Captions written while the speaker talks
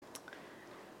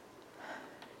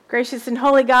Gracious and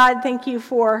holy God, thank you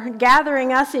for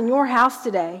gathering us in your house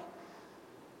today.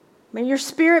 May your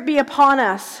Spirit be upon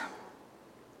us.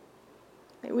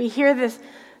 May we hear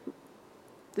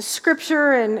the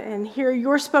scripture and hear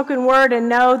your spoken word and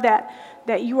know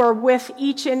that you are with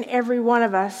each and every one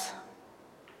of us.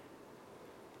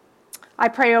 I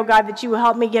pray, oh God, that you will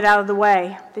help me get out of the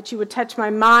way, that you would touch my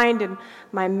mind and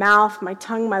my mouth, my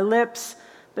tongue, my lips,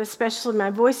 but especially my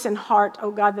voice and heart,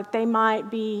 oh God, that they might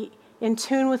be in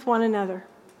tune with one another,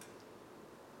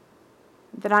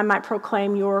 that I might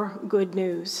proclaim your good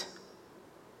news.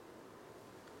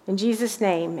 In Jesus'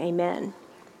 name, amen.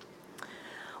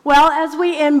 Well, as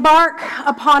we embark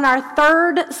upon our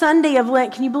third Sunday of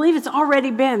Lent, can you believe it's already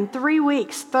been 3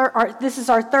 weeks? This is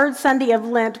our third Sunday of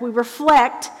Lent. We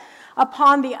reflect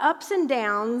upon the ups and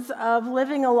downs of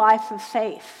living a life of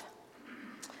faith.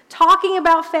 Talking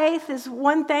about faith is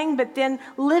one thing, but then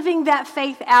living that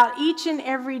faith out each and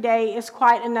every day is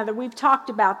quite another. We've talked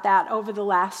about that over the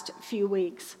last few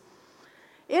weeks.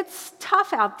 It's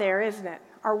tough out there, isn't it?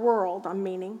 Our world, I'm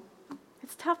meaning.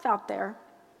 It's tough out there.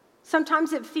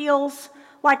 Sometimes it feels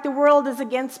like the world is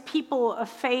against people of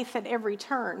faith at every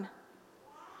turn.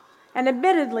 And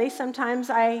admittedly, sometimes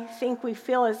I think we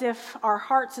feel as if our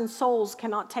hearts and souls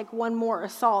cannot take one more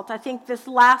assault. I think this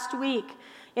last week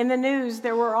in the news,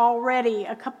 there were already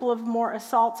a couple of more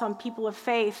assaults on people of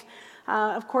faith.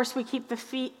 Of course, we keep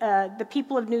the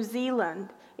people of New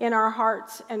Zealand in our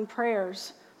hearts and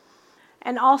prayers.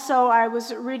 And also, I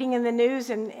was reading in the news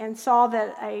and saw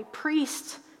that a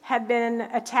priest had been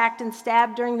attacked and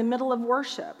stabbed during the middle of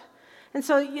worship. And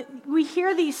so we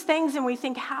hear these things and we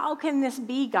think, how can this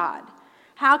be, God?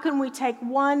 How can we take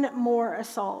one more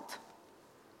assault?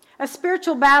 A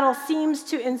spiritual battle seems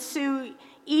to ensue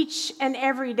each and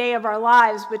every day of our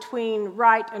lives between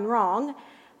right and wrong.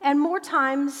 And more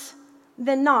times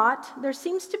than not, there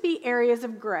seems to be areas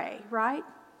of gray, right?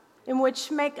 In which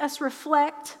make us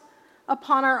reflect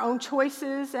upon our own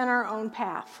choices and our own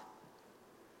path.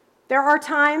 There are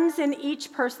times in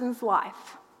each person's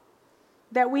life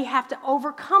that we have to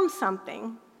overcome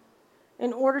something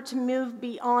in order to move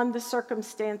beyond the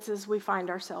circumstances we find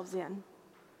ourselves in.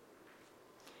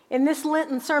 In this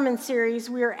Lenten sermon series,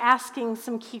 we are asking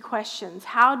some key questions.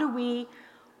 How do we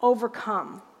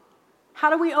overcome? How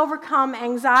do we overcome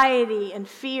anxiety and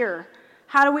fear?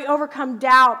 How do we overcome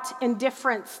doubt,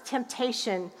 indifference,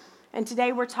 temptation? And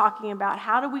today we're talking about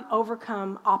how do we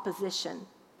overcome opposition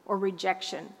or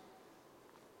rejection?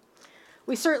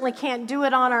 We certainly can't do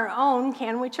it on our own,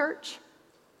 can we, church?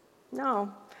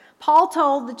 No. Paul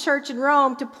told the church in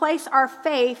Rome to place our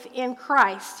faith in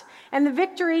Christ, and the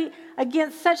victory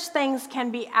against such things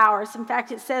can be ours. In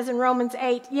fact, it says in Romans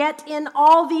 8, "Yet in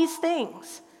all these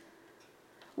things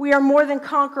we are more than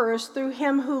conquerors through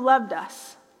him who loved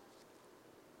us."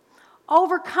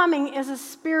 Overcoming is a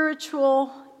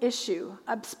spiritual issue,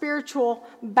 a spiritual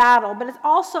battle, but it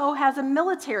also has a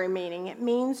military meaning. It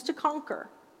means to conquer.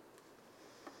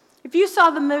 If you saw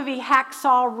the movie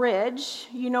Hacksaw Ridge,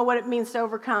 you know what it means to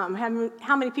overcome.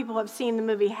 How many people have seen the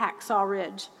movie Hacksaw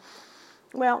Ridge?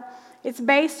 Well, it's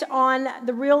based on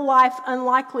the real-life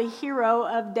unlikely hero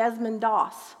of Desmond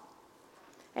Doss.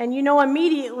 And you know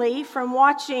immediately from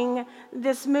watching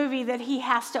this movie that he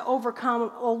has to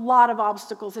overcome a lot of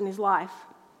obstacles in his life.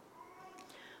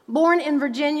 Born in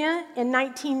Virginia in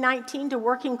 1919 to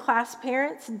working-class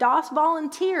parents, Doss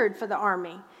volunteered for the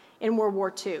Army in World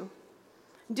War II.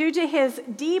 Due to his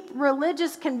deep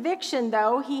religious conviction,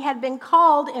 though, he had been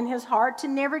called in his heart to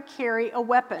never carry a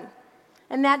weapon.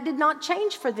 And that did not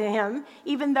change for him,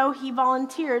 even though he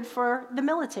volunteered for the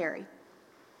military.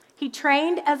 He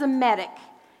trained as a medic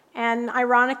and,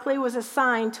 ironically, was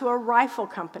assigned to a rifle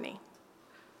company.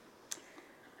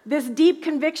 This deep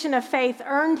conviction of faith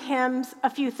earned him a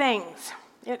few things.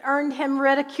 It earned him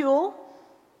ridicule,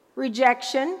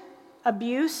 rejection,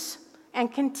 abuse,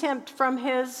 and contempt from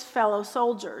his fellow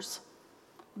soldiers.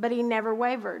 But he never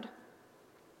wavered.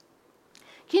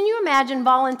 Can you imagine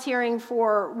volunteering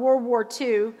for World War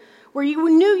II, where you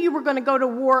knew you were going to go to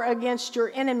war against your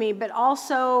enemy, but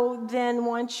also then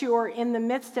once you're in the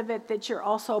midst of it, that you're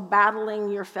also battling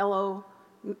your fellow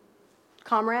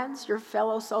comrades, your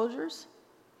fellow soldiers?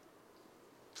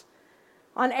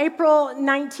 On April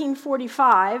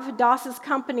 1945, Doss's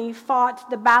company fought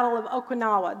the Battle of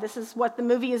Okinawa. This is what the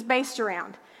movie is based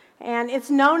around. And it's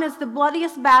known as the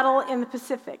bloodiest battle in the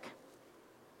Pacific.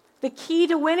 The key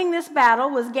to winning this battle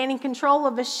was gaining control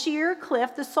of a sheer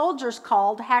cliff the soldiers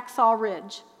called Hacksaw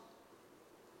Ridge.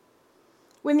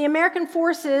 When the American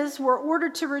forces were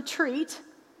ordered to retreat,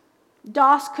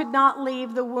 Doss could not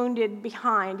leave the wounded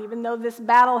behind. Even though this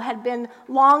battle had been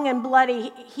long and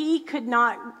bloody, he could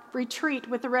not retreat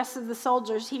with the rest of the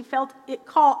soldiers. He felt that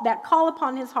call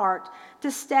upon his heart to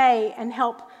stay and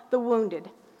help the wounded.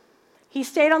 He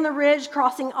stayed on the ridge,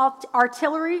 crossing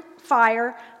artillery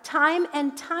fire time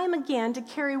and time again to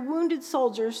carry wounded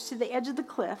soldiers to the edge of the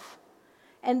cliff.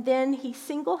 And then he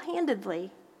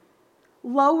single-handedly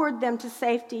lowered them to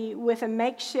safety with a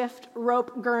makeshift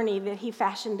rope gurney that he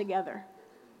fashioned together.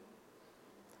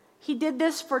 He did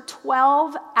this for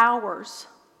 12 hours.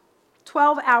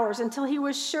 12 hours until he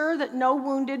was sure that no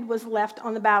wounded was left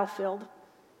on the battlefield.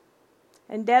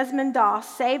 And Desmond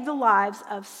Doss saved the lives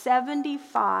of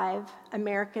 75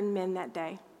 American men that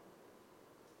day.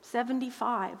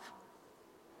 75.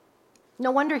 No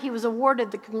wonder he was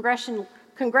awarded the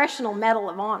Congressional Medal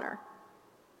of Honor.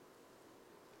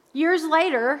 Years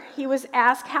later, he was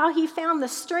asked how he found the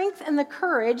strength and the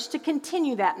courage to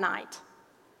continue that night.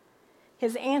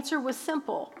 His answer was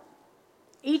simple.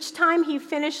 Each time he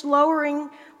finished lowering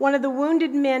one of the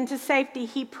wounded men to safety,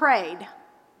 he prayed,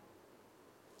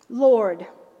 "Lord,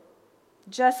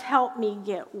 just help me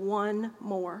get one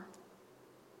more.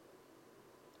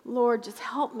 Lord, just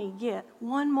help me get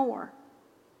one more."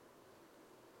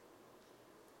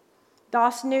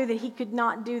 Doss knew that he could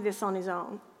not do this on his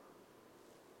own.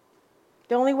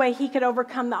 The only way he could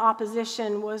overcome the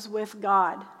opposition was with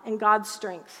God and God's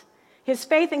strength. His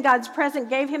faith in God's presence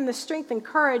gave him the strength and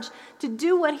courage to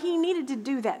do what he needed to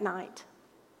do that night.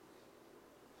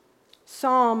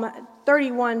 Psalm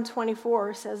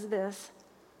 31:24 says this,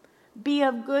 "Be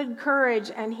of good courage,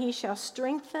 and he shall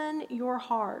strengthen your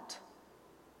heart,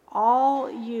 all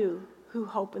you who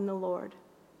hope in the Lord."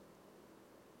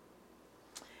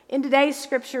 In today's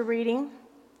scripture reading,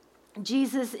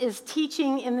 Jesus is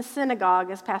teaching in the synagogue,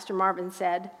 as Pastor Marvin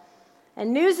said.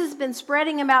 And news has been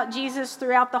spreading about Jesus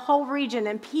throughout the whole region,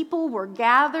 and people were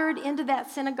gathered into that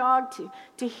synagogue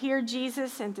to hear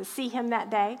Jesus and to see him that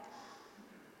day.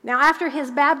 Now, after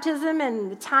his baptism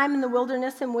and the time in the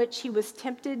wilderness in which he was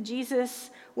tempted,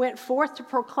 Jesus went forth to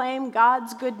proclaim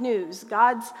God's good news,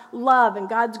 God's love and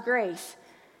God's grace.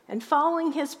 And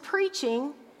following his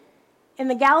preaching in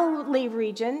the Galilee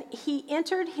region, he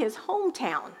entered his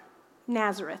hometown,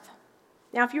 Nazareth.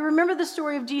 Now, if you remember the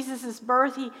story of Jesus'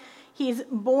 birth, he's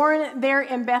born there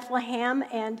in Bethlehem,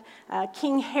 and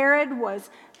King Herod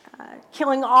was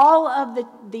killing all of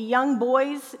the young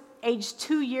boys aged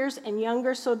 2 years and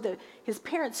younger, so his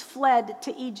parents fled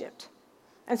to Egypt.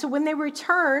 And so when they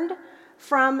returned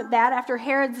from that after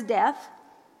Herod's death,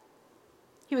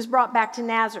 he was brought back to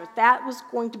Nazareth. That was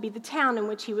going to be the town in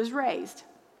which he was raised.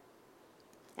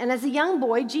 And as a young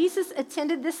boy, Jesus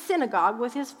attended this synagogue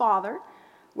with his father,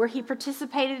 where he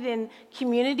participated in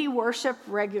community worship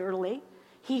regularly.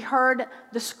 He heard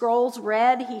the scrolls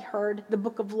read, he heard the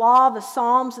book of law, the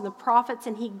Psalms, and the prophets,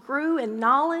 and he grew in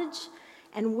knowledge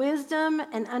and wisdom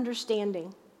and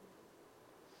understanding.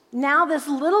 Now this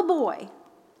little boy,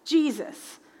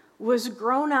 Jesus, was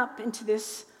grown up into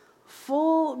this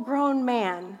full-grown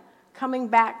man, coming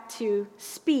back to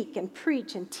speak and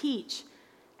preach and teach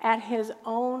at his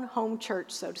own home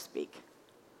church, so to speak.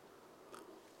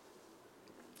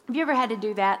 Have you ever had to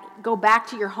do that? Go back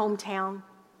to your hometown?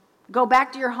 Go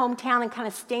back to your hometown and kind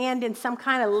of stand in some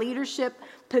kind of leadership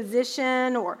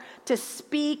position or to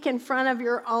speak in front of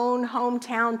your own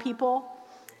hometown people?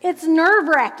 It's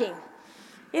nerve-wracking.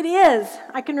 It is.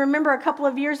 I can remember a couple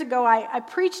of years ago, I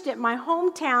preached at my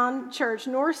hometown church,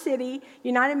 North City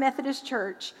United Methodist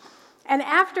Church. And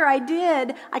after I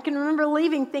did, I can remember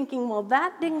leaving thinking, well,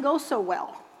 that didn't go so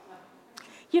well.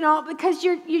 You know, because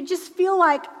you just feel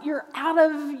like you're out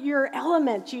of your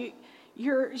element.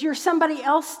 You're somebody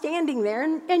else standing there,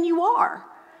 and you are.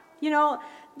 You know,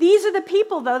 these are the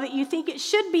people, though, that you think it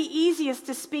should be easiest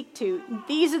to speak to.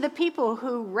 These are the people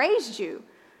who raised you,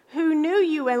 who knew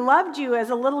you and loved you as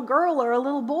a little girl or a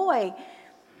little boy.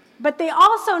 But they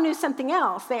also knew something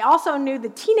else. They also knew the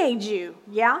teenage you,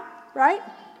 yeah, right?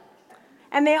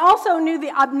 And they also knew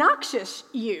the obnoxious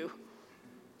you.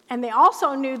 And they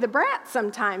also knew the brat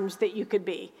sometimes that you could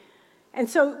be. And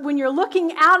so when you're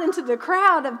looking out into the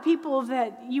crowd of people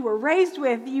that you were raised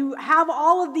with, you have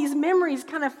all of these memories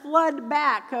kind of flood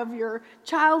back of your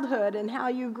childhood and how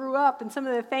you grew up and some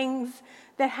of the things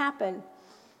that happened.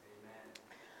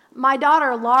 My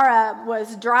daughter, Laura,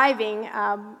 was driving.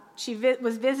 She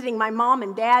was visiting my mom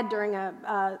and dad during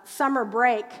a summer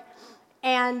break.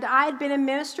 And I had been in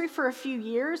ministry for a few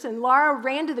years, and Laura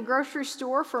ran to the grocery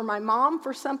store for my mom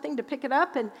for something to pick it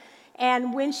up.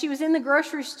 And when she was in the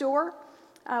grocery store,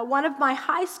 one of my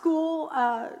high school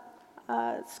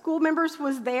school members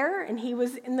was there, and he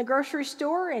was in the grocery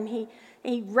store, and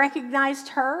he recognized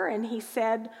her, and he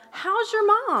said, "How's your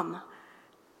mom?"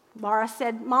 Laura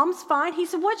said, "Mom's fine." He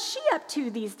said, "What's she up to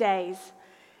these days?"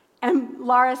 And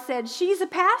Laura said, "She's a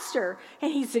pastor."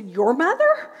 And he said, "Your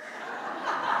mother?"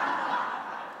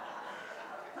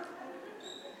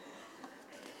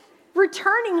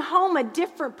 Returning home a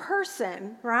different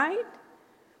person, right?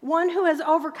 One who has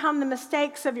overcome the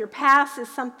mistakes of your past is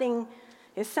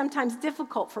sometimes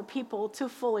difficult for people to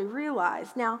fully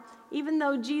realize. Now, even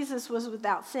though Jesus was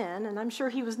without sin, and I'm sure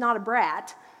he was not a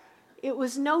brat, it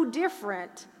was no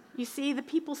different. You see, the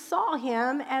people saw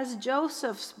him as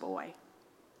Joseph's boy.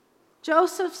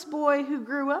 Joseph's boy who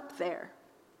grew up there.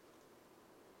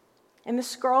 And the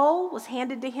scroll was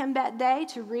handed to him that day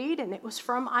to read, and it was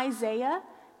from Isaiah.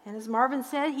 And as Marvin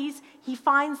said, he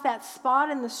finds that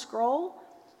spot in the scroll.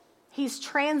 He's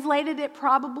translated it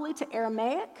probably to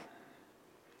Aramaic.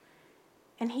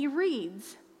 And he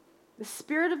reads, "The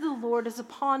Spirit of the Lord is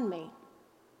upon me,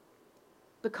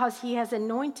 because he has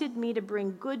anointed me to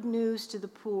bring good news to the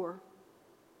poor.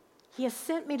 He has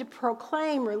sent me to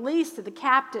proclaim release to the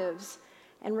captives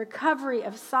and recovery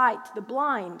of sight to the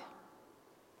blind,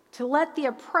 to let the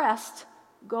oppressed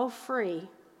go free,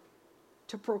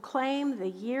 to proclaim the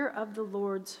year of the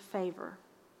Lord's favor."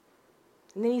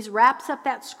 And then he wraps up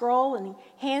that scroll and he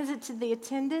hands it to the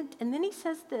attendant, and then he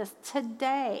says this,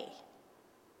 today,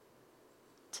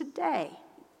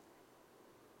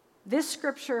 this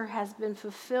scripture has been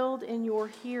fulfilled in your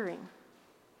hearing.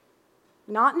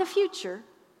 Not in the future,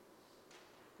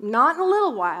 not in a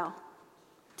little while.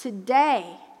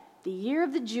 Today, the year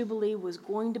of the Jubilee was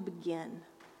going to begin.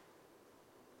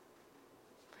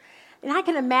 And I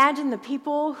can imagine the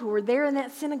people who were there in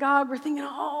that synagogue were thinking,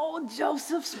 "Oh,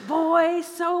 Joseph's boy,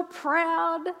 so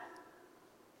proud."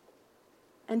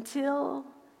 Until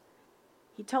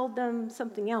he told them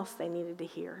something else they needed to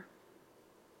hear.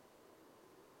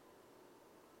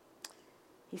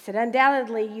 He said,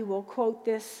 "Undoubtedly you will quote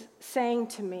this saying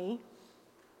to me,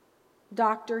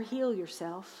 'Doctor, heal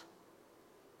yourself.'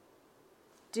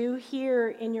 Do here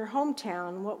in your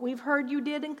hometown what we've heard you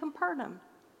did in Capernaum."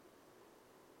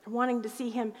 They're wanting to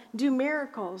see him do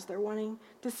miracles. They're wanting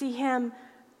to see him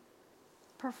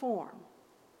perform.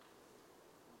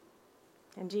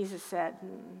 And Jesus said,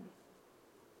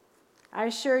 "I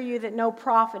assure you that no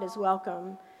prophet is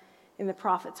welcome in the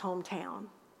prophet's hometown.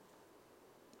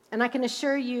 And I can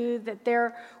assure you that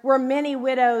there were many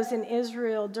widows in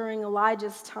Israel during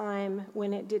Elijah's time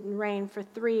when it didn't rain for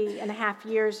 3.5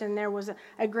 years and there was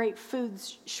a great food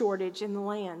shortage in the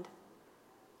land.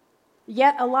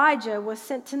 Yet Elijah was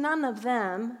sent to none of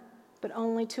them, but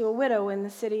only to a widow in the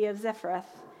city of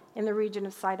Zarephath in the region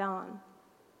of Sidon.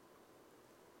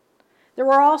 There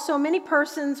were also many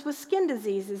persons with skin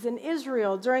diseases in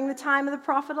Israel during the time of the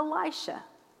prophet Elisha,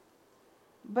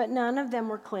 but none of them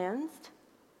were cleansed.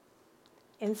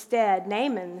 Instead,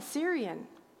 Naaman the Syrian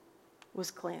was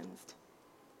cleansed."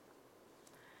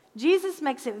 Jesus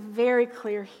makes it very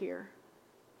clear here.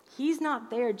 He's not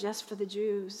there just for the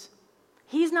Jews.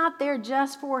 He's not there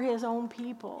just for his own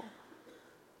people.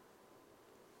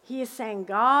 He is saying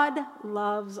God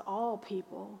loves all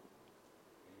people,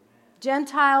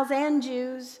 Gentiles and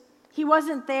Jews. He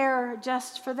wasn't there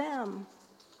just for them.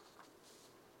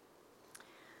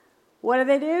 What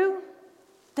do?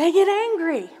 They get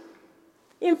angry.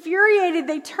 Infuriated,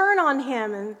 they turn on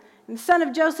him, and the son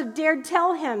of Joseph dared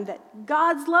tell him that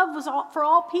God's love was for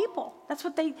all people. That's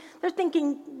what they're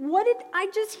thinking. What did I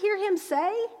just hear him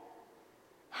say?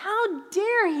 How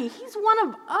dare he? He's one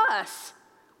of us.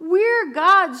 We're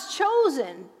God's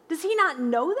chosen. Does he not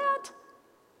know that?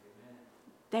 Amen.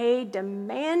 They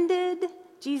demanded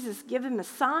Jesus give him a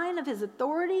sign of his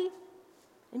authority,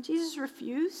 and Jesus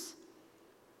refused.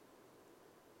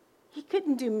 He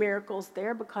couldn't do miracles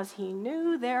there because he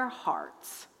knew their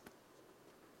hearts.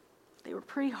 They were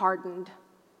pretty hardened.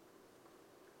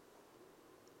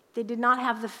 They did not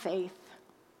have the faith.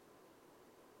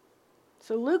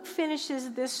 So Luke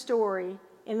finishes this story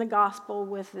in the gospel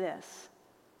with this.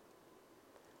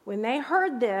 When they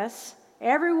heard this,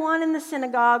 everyone in the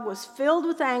synagogue was filled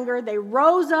with anger. They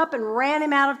rose up and ran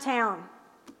him out of town.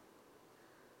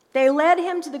 They led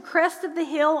him to the crest of the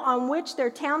hill on which their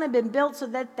town had been built so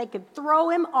that they could throw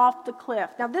him off the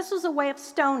cliff. Now, this was a way of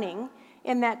stoning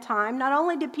in that time. Not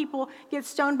only did people get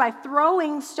stoned by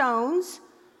throwing stones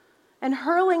and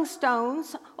hurling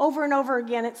stones over and over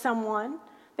again at someone,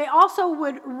 they also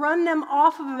would run them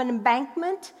off of an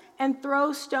embankment and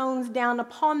throw stones down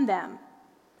upon them.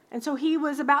 And so he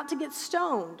was about to get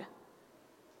stoned.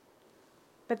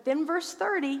 But then verse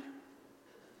 30,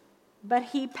 But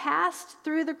he passed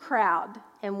through the crowd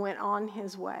and went on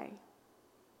his way.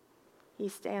 He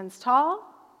stands tall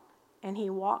and he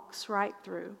walks right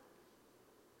through.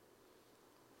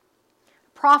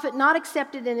 Prophet not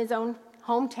accepted in his own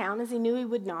hometown, as he knew he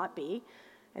would not be,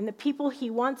 and the people he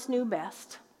once knew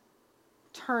best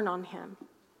turn on him.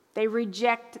 They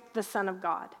reject the Son of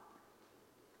God.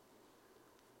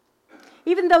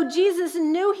 Even though Jesus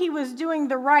knew he was doing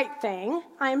the right thing,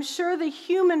 I am sure the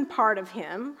human part of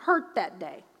him hurt that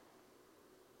day.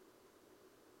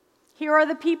 Here are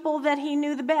the people that he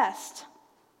knew the best,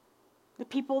 the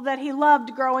people that he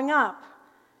loved growing up.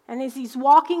 And as he's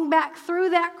walking back through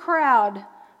that crowd,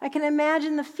 I can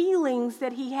imagine the feelings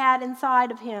that he had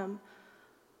inside of him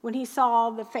when he saw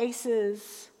the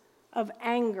faces of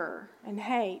anger and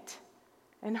hate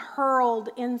and hurled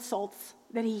insults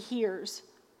that he hears.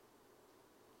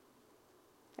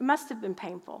 It must have been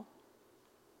painful.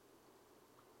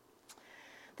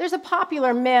 There's a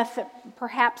popular myth,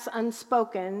 perhaps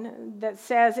unspoken, that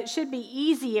says it should be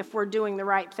easy if we're doing the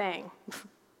right thing.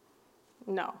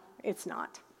 No, it's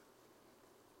not.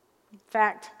 In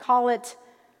fact, call it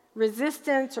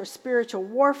resistance or spiritual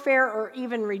warfare or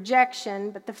even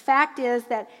rejection, but the fact is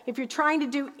that if you're trying to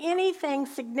do anything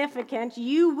significant,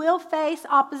 you will face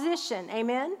opposition.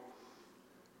 Amen?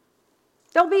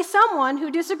 There'll be someone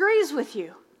who disagrees with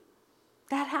you.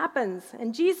 That happens.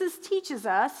 And Jesus teaches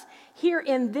us here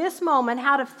in this moment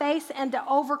how to face and to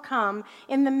overcome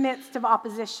in the midst of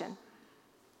opposition.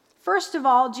 First of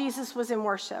all, Jesus was in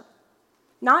worship.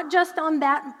 Not just on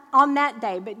that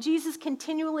day, but Jesus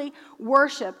continually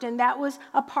worshiped, and that was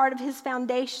a part of his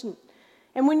foundation.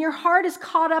 And when your heart is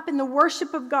caught up in the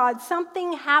worship of God,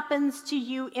 something happens to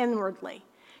you inwardly.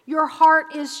 Your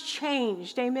heart is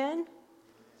changed. Amen?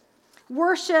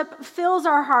 Worship fills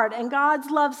our heart, and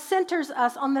God's love centers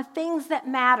us on the things that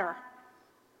matter.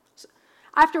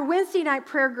 After Wednesday night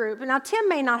prayer group, and now Tim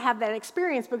may not have that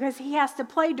experience because he has to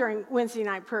play during Wednesday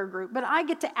night prayer group, but I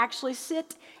get to actually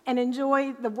sit and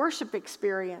enjoy the worship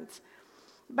experience.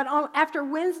 But after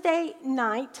Wednesday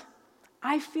night,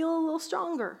 I feel a little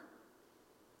stronger.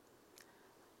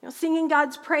 Singing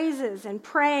God's praises and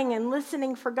praying and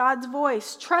listening for God's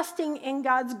voice, trusting in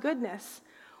God's goodness.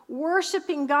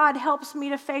 Worshiping God helps me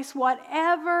to face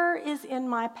whatever is in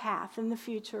my path in the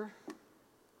future.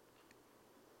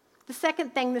 The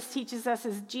second thing this teaches us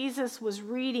is Jesus was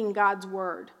reading God's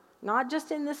word. Not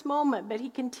just in this moment, but he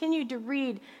continued to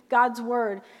read God's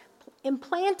word,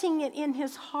 implanting it in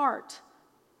his heart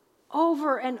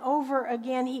over and over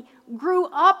again. He grew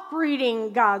up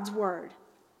reading God's word.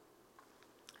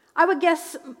 I would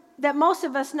guess that most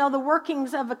of us know the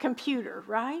workings of a computer,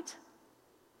 right?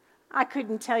 I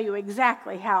couldn't tell you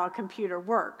exactly how a computer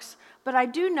works, but I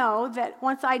do know that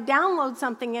once I download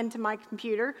something into my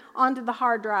computer, onto the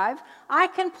hard drive, I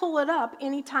can pull it up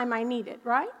anytime I need it,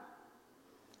 right?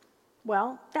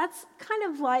 Well, that's kind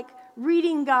of like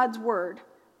reading God's word.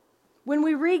 When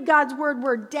we read God's word,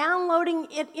 we're downloading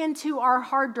it into our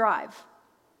hard drive.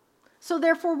 So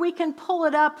therefore, we can pull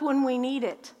it up when we need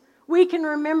it. We can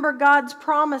remember God's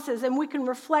promises, and we can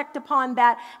reflect upon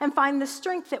that and find the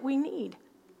strength that we need.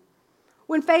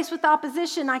 When faced with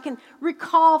opposition, I can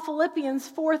recall Philippians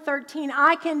 4:13.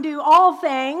 I can do all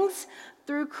things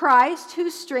through Christ who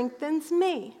strengthens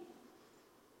me.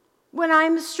 When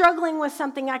I'm struggling with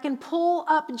something, I can pull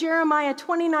up Jeremiah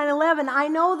 29:11. I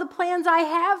know the plans I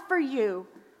have for you,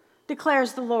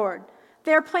 declares the Lord.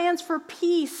 They're plans for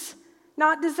peace,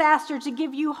 not disaster, to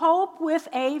give you hope with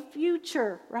a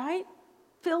future, right?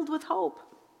 Filled with hope.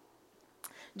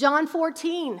 John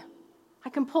 14. I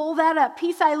can pull that up.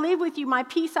 Peace I leave with you, my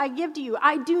peace I give to you.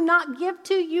 I do not give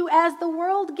to you as the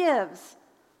world gives.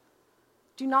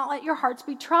 Do not let your hearts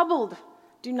be troubled.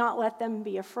 Do not let them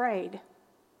be afraid.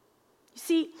 You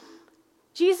see,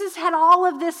 Jesus had all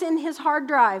of this in his hard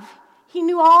drive. He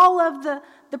knew all of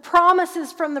the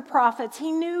promises from the prophets.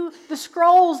 He knew the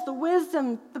scrolls, the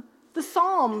wisdom, the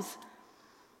Psalms.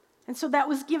 And so that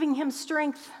was giving him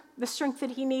strength, the strength that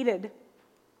he needed.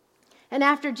 And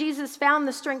after Jesus found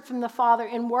the strength from the Father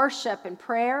in worship and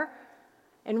prayer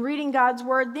and reading God's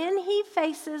word, then he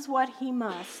faces what he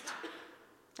must.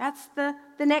 That's the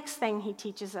next thing he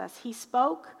teaches us. He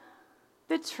spoke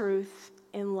the truth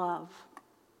in love.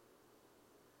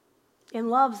 And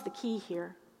love's the key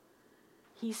here.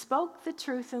 He spoke the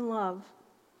truth in love.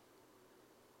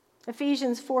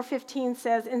 Ephesians 4:15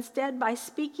 says, instead, by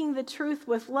speaking the truth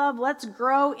with love, let's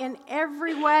grow in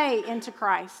every way into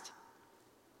Christ.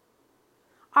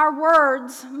 Our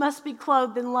words must be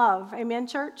clothed in love. Amen,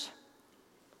 church?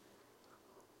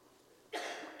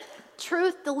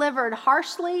 Truth delivered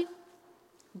harshly,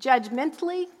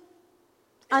 judgmentally,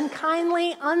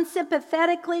 unkindly,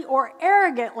 unsympathetically, or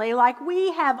arrogantly, like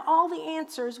we have all the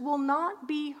answers, will not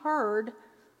be heard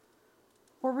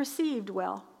or received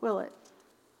well, will it?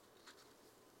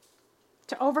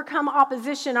 To overcome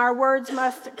opposition, our words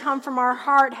must come from our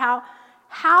heart.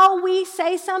 How we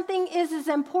say something is as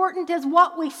important as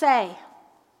what we say.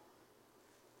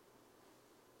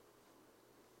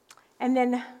 And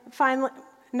then finally,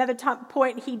 another top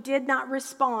point, he did not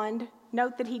respond.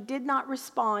 Note that he did not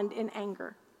respond in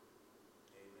anger.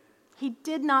 He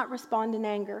did not respond in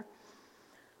anger.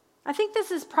 I think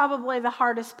this is probably the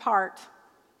hardest part.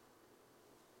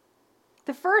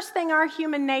 The first thing our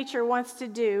human nature wants to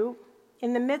do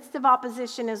in the midst of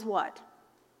opposition is what?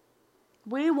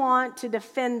 We want to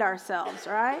defend ourselves,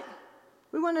 right?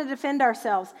 We want to defend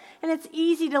ourselves. And it's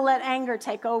easy to let anger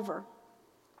take over.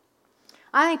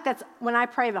 I think that's when I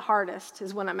pray the hardest,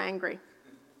 is when I'm angry.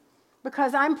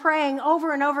 Because I'm praying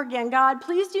over and over again, God,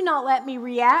 please do not let me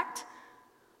react.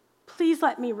 Please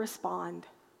let me respond.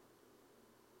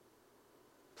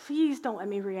 Please don't let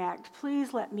me react.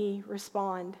 Please let me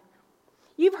respond.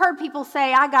 You've heard people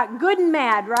say, I got good and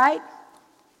mad, right?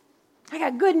 I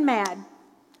got good and mad.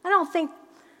 I don't think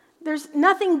there's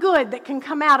nothing good that can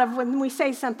come out of when we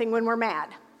say something when we're mad.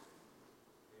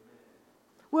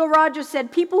 Will Rogers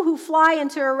said, people who fly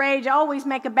into a rage always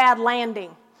make a bad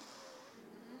landing.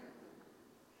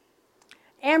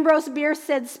 Ambrose Bierce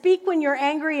said, speak when you're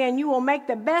angry and you will make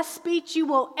the best speech you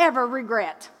will ever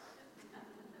regret.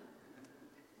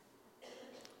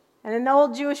 And an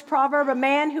old Jewish proverb, a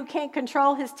man who can't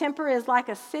control his temper is like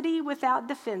a city without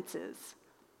defenses.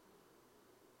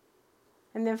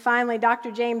 And then finally, Dr.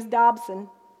 James Dobson,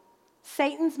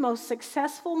 Satan's most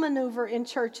successful maneuver in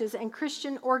churches and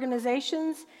Christian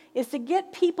organizations is to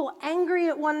get people angry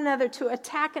at one another, to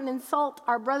attack and insult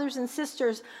our brothers and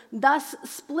sisters, thus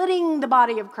splitting the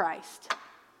body of Christ.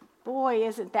 Boy,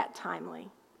 isn't that timely.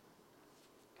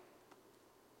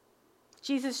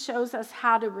 Jesus shows us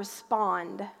how to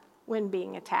respond when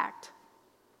being attacked.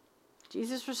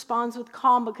 Jesus responds with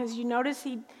calm, because you notice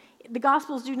the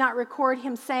Gospels do not record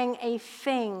him saying a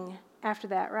thing after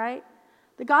that, right?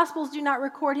 The Gospels do not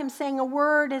record him saying a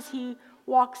word as he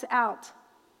walks out.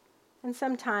 And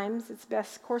sometimes it's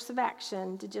best course of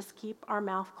action to just keep our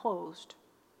mouth closed.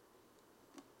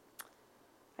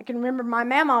 I can remember my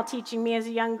mama teaching me as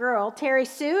a young girl, Terry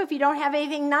Sue, if you don't have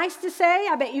anything nice to say,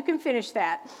 I bet you can finish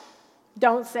that.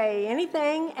 Don't say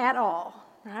anything at all,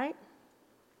 right?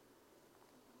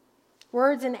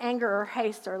 Words in anger or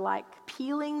haste are like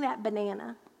peeling that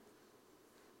banana.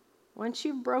 Once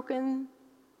you've broken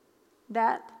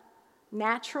that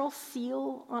natural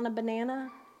seal on a banana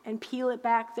and peel it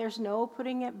back, there's no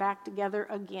putting it back together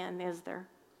again, is there?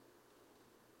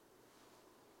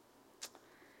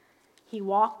 He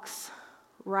walks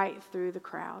right through the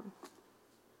crowd.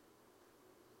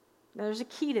 Now, there's a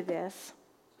key to this.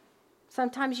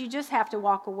 Sometimes you just have to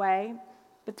walk away,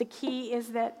 but the key is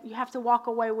that you have to walk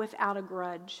away without a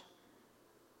grudge,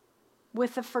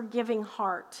 with a forgiving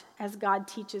heart, as God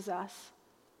teaches us.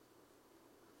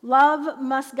 Love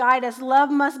must guide us. Love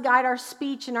must guide our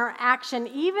speech and our action,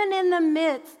 even in the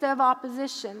midst of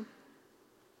opposition.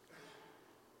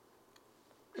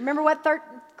 Remember what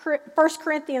 1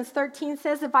 Corinthians 13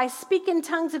 says? If I speak in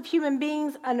tongues of human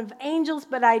beings and of angels,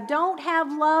 but I don't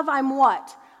have love, I'm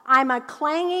what? I'm a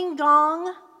clanging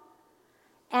gong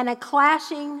and a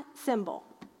clashing cymbal.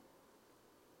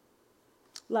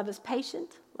 Love is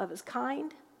patient. Love is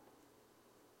kind.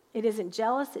 It isn't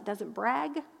jealous. It doesn't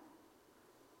brag.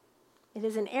 It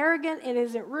isn't arrogant. It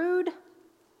isn't rude.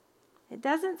 It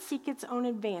doesn't seek its own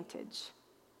advantage.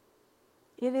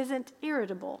 It isn't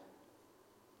irritable.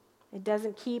 It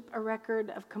doesn't keep a record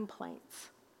of complaints.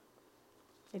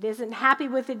 It isn't happy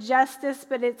with injustice,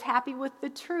 but it's happy with the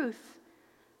truth.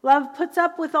 Love puts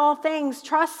up with all things,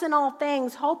 trusts in all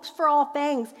things, hopes for all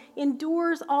things,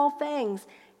 endures all things.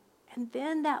 And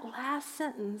then that last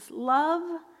sentence, love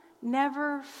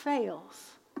never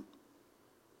fails.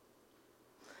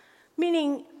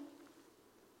 Meaning,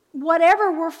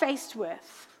 whatever we're faced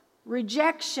with,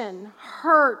 rejection,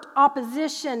 hurt,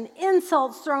 opposition,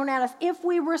 insults thrown at us, if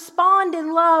we respond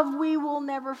in love, we will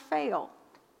never fail.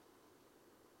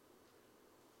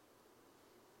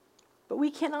 But we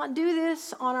cannot do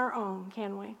this on our own,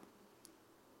 can we?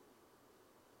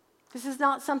 This is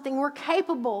not something we're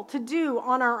capable to do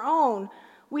on our own.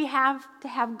 We have to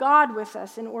have God with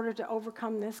us in order to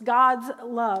overcome this. God's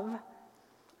love.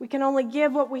 We can only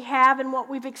give what we have and what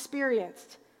we've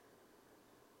experienced.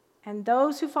 And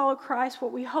those who follow Christ,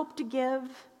 what we hope to give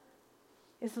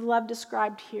is the love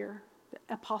described here.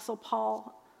 The Apostle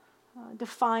Paul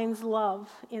defines love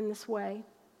in this way.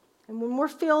 And when we're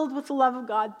filled with the love of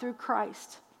God through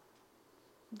Christ,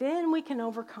 then we can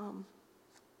overcome.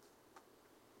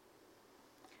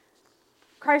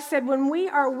 Christ said, when we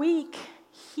are weak,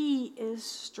 He is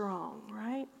strong,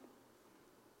 right?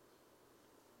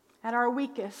 At our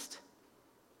weakest,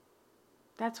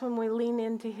 that's when we lean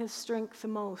into His strength the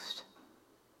most.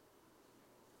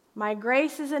 My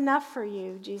grace is enough for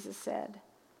you, Jesus said,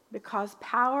 because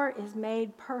power is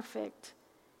made perfect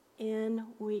in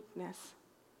weakness.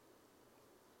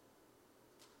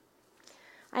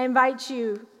 I invite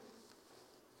you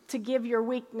to give your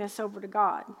weakness over to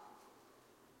God.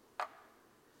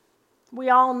 We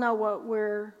all know what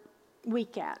we're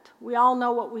weak at. We all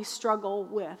know what we struggle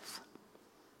with.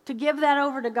 To give that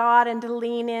over to God and to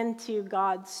lean into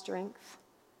God's strength.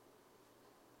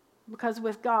 Because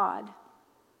with God,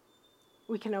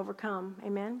 we can overcome.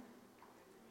 Amen?